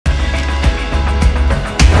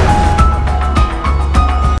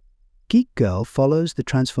Girl follows the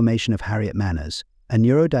transformation of Harriet Manners, a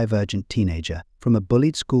neurodivergent teenager, from a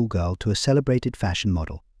bullied schoolgirl to a celebrated fashion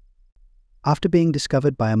model. After being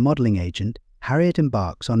discovered by a modeling agent, Harriet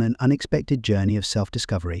embarks on an unexpected journey of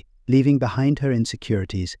self-discovery, leaving behind her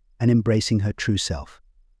insecurities and embracing her true self.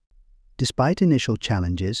 Despite initial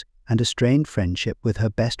challenges and a strained friendship with her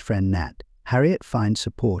best friend Nat, Harriet finds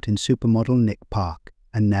support in supermodel Nick Park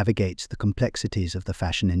and navigates the complexities of the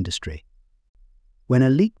fashion industry. When a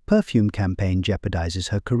leaked perfume campaign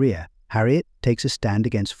jeopardizes her career, Harriet takes a stand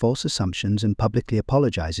against false assumptions and publicly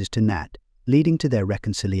apologizes to Nat, leading to their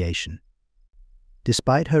reconciliation.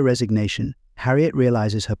 Despite her resignation, Harriet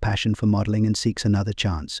realizes her passion for modeling and seeks another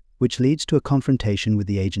chance, which leads to a confrontation with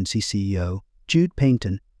the agency CEO, Jude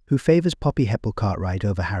Payton, who favors Poppy Heppel-Cartwright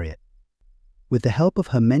over Harriet. With the help of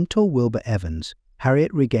her mentor Wilbur Evans,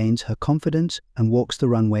 Harriet regains her confidence and walks the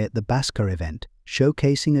runway at the Basker event,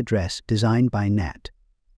 showcasing a dress designed by Nat.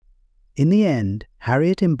 In the end,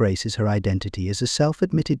 Harriet embraces her identity as a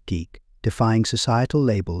self-admitted geek, defying societal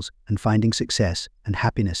labels and finding success and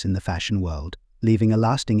happiness in the fashion world, leaving a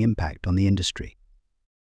lasting impact on the industry.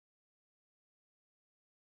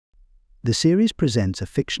 The series presents a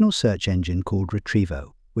fictional search engine called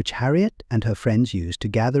RETRIVO, which Harriet and her friends use to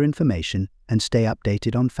gather information and stay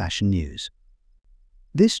updated on fashion news.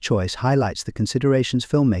 This choice highlights the considerations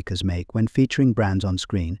filmmakers make when featuring brands on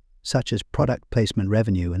screen, such as product placement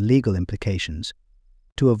revenue and legal implications.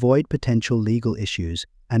 To avoid potential legal issues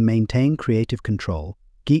and maintain creative control,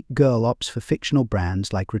 GEEK Girl opts for fictional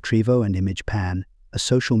brands like RETRIVO and ImagePan, a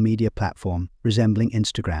social media platform resembling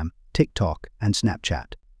Instagram, TikTok, and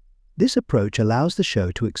Snapchat. This approach allows the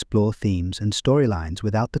show to explore themes and storylines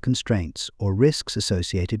without the constraints or risks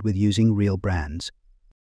associated with using real brands.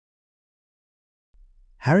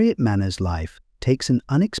 Harriet Manners' life takes an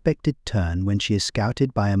unexpected turn when she is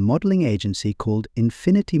scouted by a modeling agency called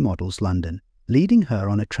Infinity Models London, leading her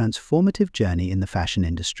on a transformative journey in the fashion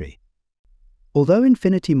industry. Although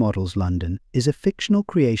Infinity Models London is a fictional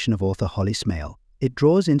creation of author Holly Smale, it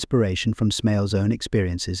draws inspiration from Smale's own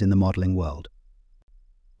experiences in the modeling world.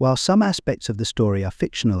 While some aspects of the story are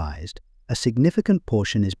fictionalized, a significant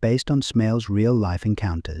portion is based on Smale's real-life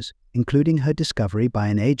encounters, including her discovery by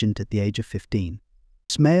an agent at the age of 15.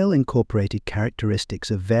 Smale incorporated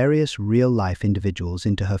characteristics of various real-life individuals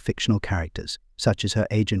into her fictional characters, such as her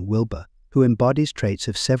agent Wilbur, who embodies traits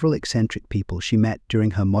of several eccentric people she met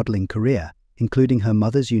during her modeling career, including her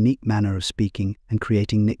mother's unique manner of speaking and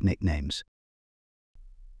creating nicknames.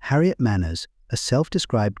 Harriet Manners, a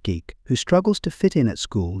self-described geek who struggles to fit in at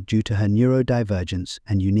school due to her neurodivergence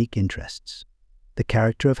and unique interests. The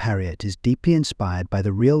character of Harriet is deeply inspired by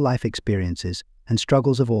the real-life experiences and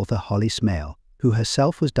struggles of author Holly Smale, who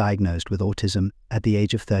herself was diagnosed with autism at the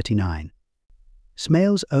age of 39.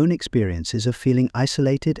 Smale's own experiences of feeling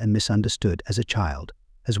isolated and misunderstood as a child,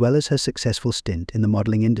 as well as her successful stint in the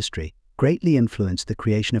modeling industry, greatly influenced the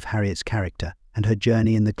creation of Harriet's character and her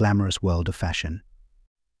journey in the glamorous world of fashion.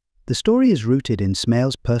 The story is rooted in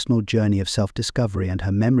Smale's personal journey of self-discovery and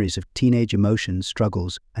her memories of teenage emotions,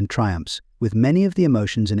 struggles, and triumphs, with many of the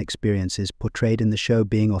emotions and experiences portrayed in the show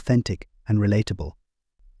being authentic and relatable.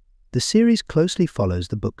 The series closely follows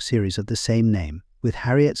the book series of the same name, with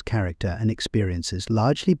Harriet's character and experiences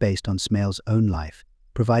largely based on Smale's own life,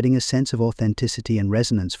 providing a sense of authenticity and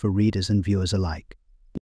resonance for readers and viewers alike.